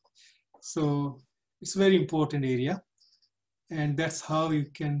people. So it's a very important area, and that's how you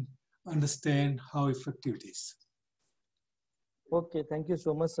can understand how effective it is. Okay, thank you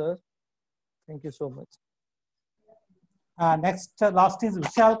so much, sir. Thank you so much. Next, last is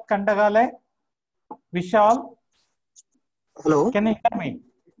Vishal Kandagale. Vishal. Hello. Can you hear me?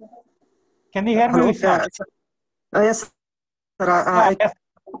 Can you hear me, Vishal? Yes, sir.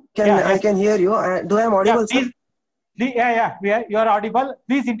 I can hear you. Do I am audible, sir? You are audible.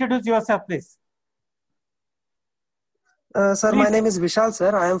 Please introduce yourself, please. Sir, my name is Vishal,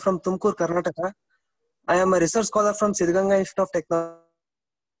 sir. I am from Tumkur, Karnataka. I am a research scholar from Siddhganga Institute of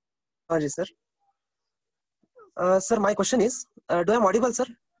Technology, sir. Sir, my question is, do I am audible, sir?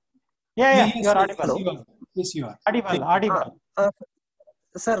 Yes, you are audible. Hello? Yes, you are. Audible.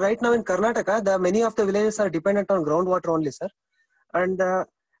 Sir, right now in Karnataka, many of the villages are dependent on groundwater only, sir. And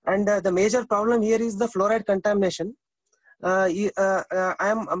the major problem here is the fluoride contamination.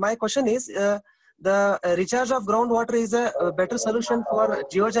 My question is, the recharge of groundwater is a better solution for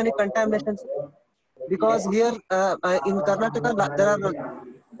geogenic contamination, because here in Karnataka there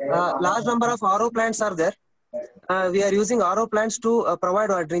are large number of RO plants are there. We are using RO plants to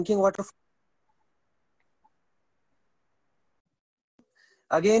provide our drinking water.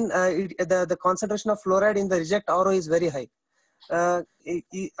 Again, the concentration of fluoride in the reject RO is very high.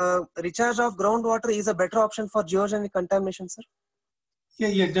 Recharge of groundwater is a better option for geogenic contamination, sir?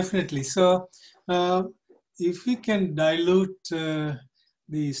 Yeah, definitely. So if we can dilute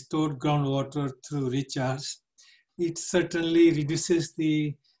the stored groundwater through recharge, it certainly reduces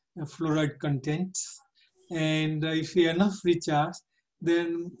the fluoride content. And if we have enough recharge,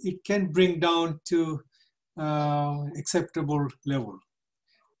 then it can bring down to acceptable level.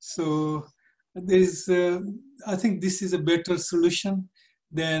 So there is, I think this is a better solution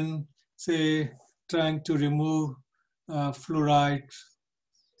than, say, trying to remove fluoride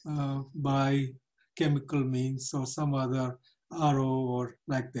by chemical means or some other RO or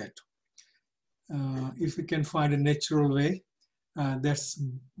like that. If we can find a natural way, that's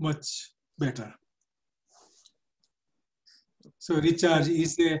much better. So recharge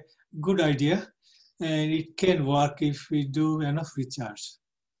is a good idea, and it can work if we do enough recharge,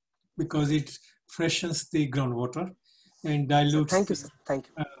 because it freshens the groundwater and dilutes the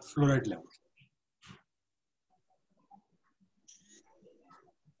fluoride level.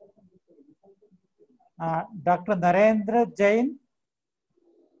 Dr. Narendra Jain.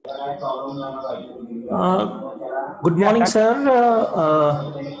 Good morning, sir.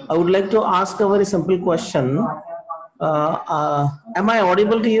 I would like to ask a very simple question. Am I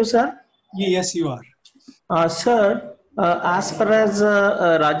audible to you, sir? Yes, you are. Sir, as far as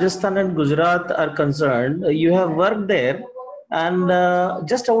Rajasthan and Gujarat are concerned, you have worked there, and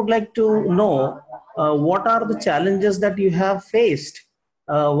just I would like to know what are the challenges that you have faced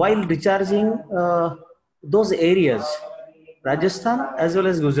while recharging those areas, Rajasthan as well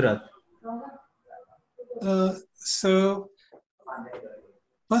as Gujarat? So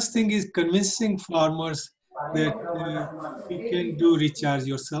first thing is convincing farmers that you can do recharge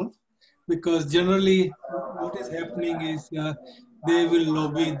yourself, because generally what is happening is they will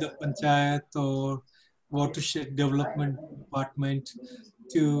lobby the panchayat or watershed development department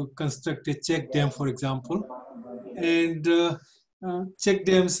to construct a check dam, for example. And check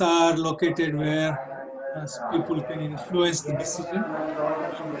dams are located where people can influence the decision.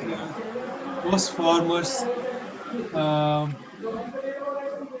 But most farmers um,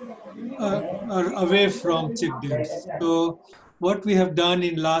 are away from check dams. So what we have done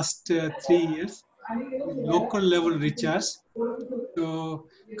in last 3 years is local level recharge. So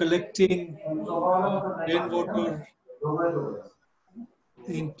collecting rainwater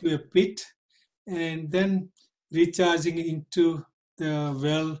into a pit and then recharging into the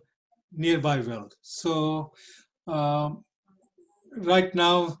well, nearby well. So um, right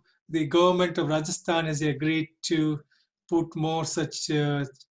now the government of Rajasthan has agreed to put more such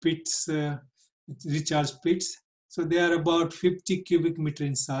pits, recharge pits. So they are about 50 cubic meter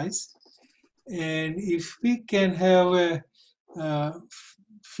in size. And if we can have a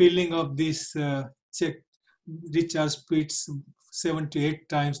filling of these check recharge pits 7 to 8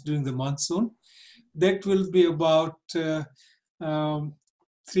 times during the monsoon, that will be about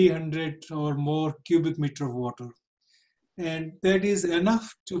 300 or more cubic meter of water. And that is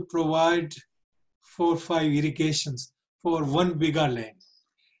enough to provide 4 or 5 irrigations for 1 bigger land.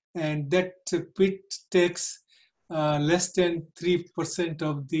 And that pit takes less than 3%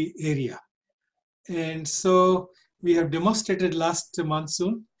 of the area. And so we have demonstrated last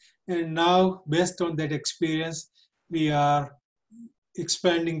monsoon, and now based on that experience, we are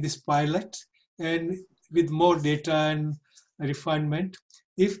expanding this pilot, and with more data and refinement.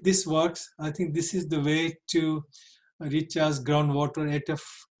 If this works, I think this is the way to recharge groundwater at a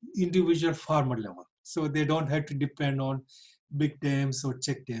individual farmer level. So they don't have to depend on big dams or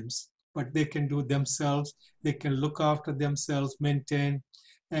check dams, but they can do themselves. They can look after themselves, maintain,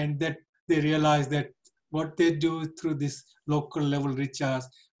 and that they realize that what they do through this local level recharge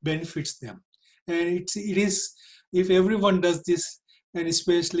benefits them. And it is, if everyone does this, and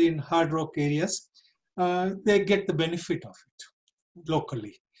especially in hard rock areas, they get the benefit of it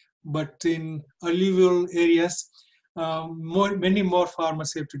locally. But in alluvial areas, many more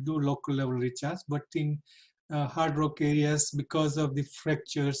farmers have to do local level recharge. But in hard rock areas, because of the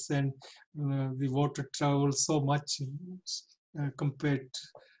fractures and the water travels so much compared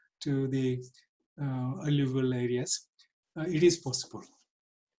to the alluvial areas, it is possible.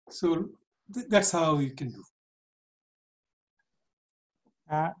 So that's how you can do.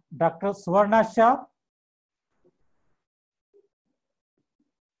 Dr. Suvarna Shah.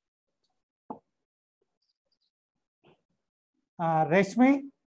 Reshmi.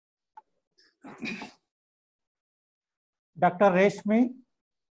 Dr. Reshmi.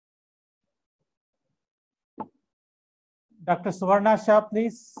 Dr. Suvarna Shah,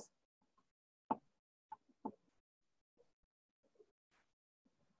 please.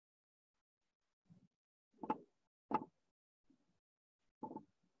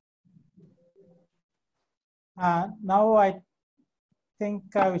 Now I think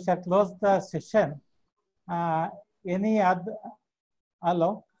we shall close the session. Any other?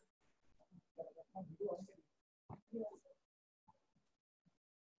 Hello?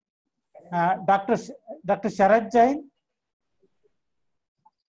 Dr. Sharad Jain?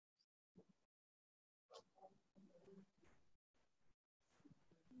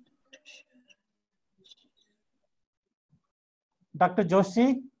 Dr.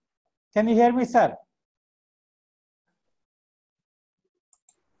 Joshi? Can you hear me, sir?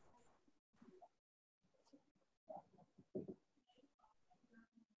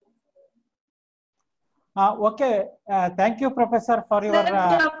 Okay. Thank you, Professor, for your...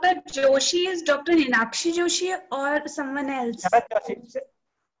 Dr. Joshi is Dr. Ninakshi Joshi or someone else?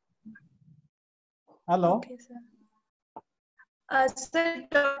 Hello? Okay, sir. Sir,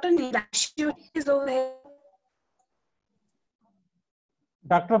 Dr. Ninakshi Joshi is over here.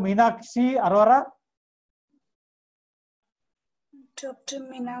 Dr. Meenakshi Arora? Dr.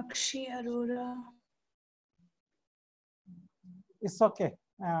 Meenakshi Arora. It's okay.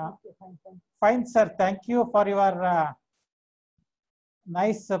 Fine, sir. Thank you for your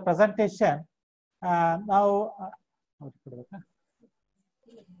nice presentation. Now,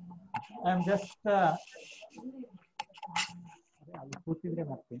 I'm just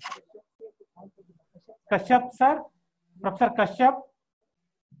Kashyap, sir. Professor Kashyap.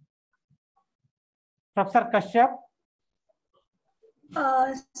 Professor Kashyap.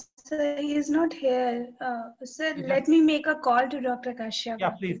 Sir, he is not here. Sir, He let me make a call to Dr. Kashyap.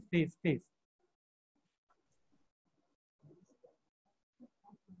 Yeah, please, please, please.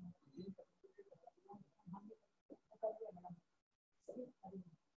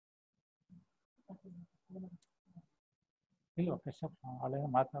 Hello, Kashyap. Already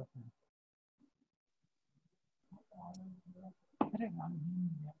ಮಾತಾಡ್ತೀನಿ. ಅರೆ ನಾನು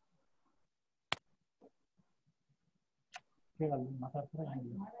ಕೇಳಲ್ಲ ಮಾತಾಡ್ತಾರೆ.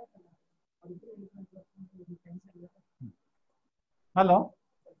 Hello.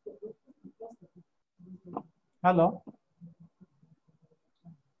 Hello.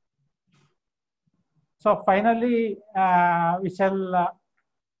 So finally, we shall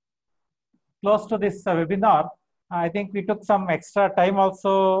close to this webinar. I think we took some extra time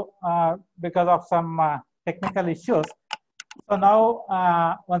also because of some technical issues. So now,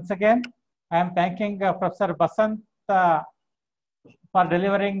 once again, I am thanking Professor Basant for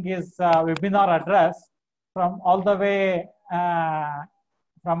delivering his webinar address from all the way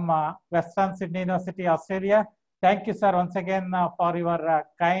from Western Sydney University, Australia. Thank you, sir, once again for your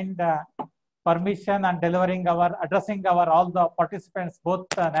kind permission and addressing our all the participants, both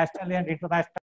nationally and internationally.